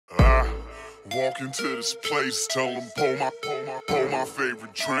Walk into this place, tell them pour my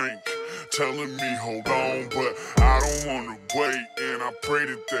favorite drink. Telling me hold on, but I don't wanna wait. And I pray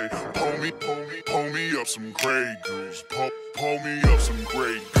that they pour me up some Grey Goose. Pour me up some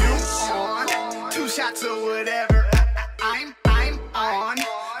Grey Goose. On 2 shots of whatever. I'm on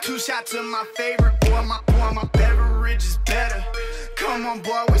 2 shots of my favorite. Boy, my beverage is better. Come on,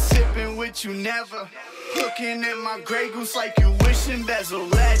 boy, we sippin' with you never. Looking at my Grey Goose like you wishin' Bezzel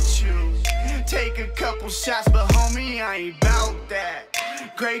let you take a couple shots, but homie, I ain't bout that.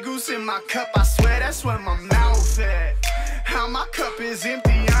 Grey Goose in my cup, I swear that's where my mouth at. How my cup is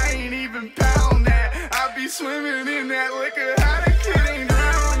empty, I ain't even pound that. I be swimming in that liquor, how the kid ain't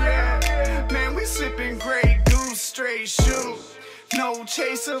drowned yet. Man, we sippin' Grey Goose, straight shoot. No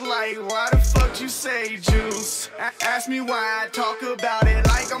chaser, like, why the fuck you say juice? Ask me why I talk about it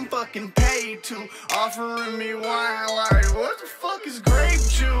like I'm fucking paid to. Offering me wine like, what the fuck is grape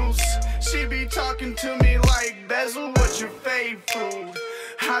juice? She be talking to me like, Bezzel, what's your fave food?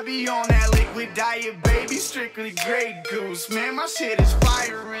 I be on that liquid diet, baby, strictly Grey Goose. Man, my shit is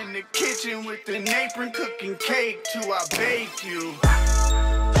fire in the kitchen with an apron, cooking cake too, I bake you.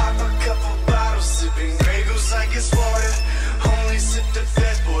 Pop a couple bottles, sipping Grey Goose like it's water. Only sip the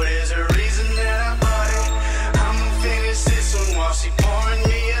best, boy, there's a reason that I bought it. I'ma finish this one while she pouring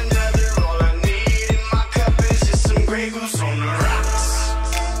me another. All I need in my cup is just some Grey Goose on the rocks.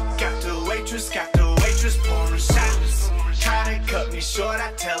 Got the waitress pouring shots. Try to cut me short,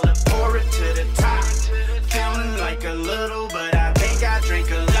 I tell her pour it to the top. Feeling like a little, but I think I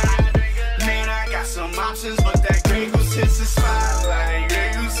drink a lot. Man, I got some options, but that Grey Goose hits the spot. Like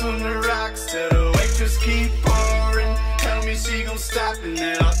Grey Goose on the rocks, till the waitress keep pouring. Tell me she gon' stop and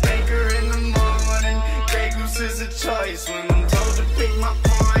then I'll thank her in the morning. Grey Goose is a choice when I'm told to pick my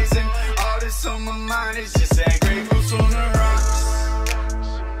poison. All this on my mind is just that Grey Goose on the rocks.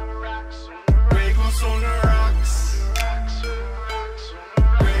 Grey Goose on the rocks.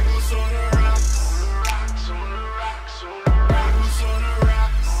 Grey Goose on the rocks. Grey Goose on the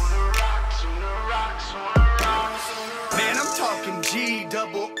rocks. Man, I'm talking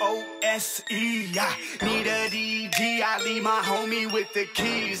G-double-O-S-E. I need a DD, I leave my homie with the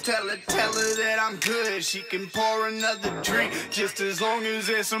keys. Tell her that I'm good, she can pour another drink. Just as long as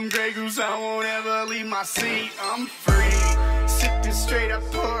there's some Grey Goose, I won't ever leave my seat. I'm free, sipping straight, I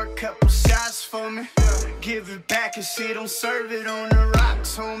pour a couple shots for me. Give it back and she don't serve it on the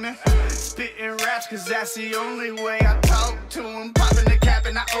rocks, homie. Spitting raps cause that's the only way I talk to him. Popping the cap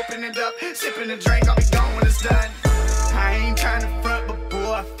and I open it up. Sipping the drink, I'll be gone when it's done. I ain't trying to front, but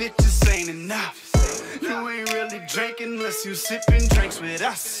boy, I fit just ain't enough. You ain't really drinking unless you sipping drinks with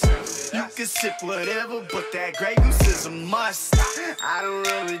us. You can sip whatever, but that Grey Goose is a must. I don't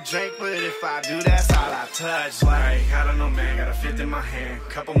really drink, but if I do, that's all I touch. Like, I don't know, man, got a fifth in my hand.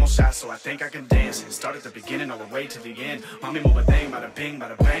 Couple more shots, so I think I can dance. Start at the beginning all the way to the end. Mommy move a thing, bada bing,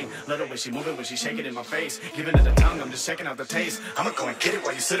 bada bang. Love the way she move it when she shake it in my face. Giving it a tongue, I'm just checking out the taste. I'ma go and get it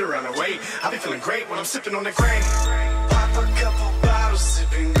while you sit around and wait. I be feeling great when I'm sipping on the Grey. Pop a couple bottles,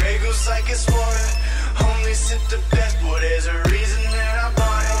 sipping Grey Goose like it's water. Only sip the best, boy, there's a reason that I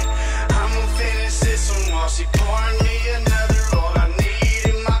bought it. I'ma finish this one while she pouring me another. All I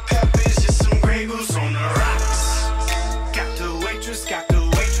need in my cup is just some Grey Goose on the rocks. Got the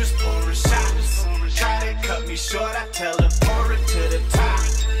waitress pouring shots. Try to cut me short, I tell her pour it to the top.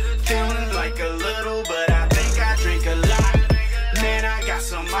 Feeling like a little, but I think I drink a lot. Man, I got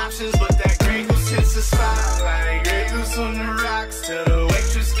some options, but that Grey Goose hits the spot. Like Grey Goose on the rocks, till the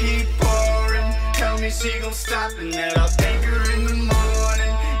waitress keep pouring. Tell me she gon' stop and then I'll thank her in the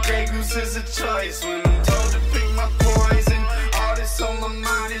morning. Grey Goose is a choice when I'm told to pick my poison. All this on my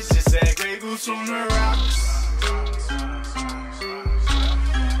mind is just that Grey Goose on the rocks.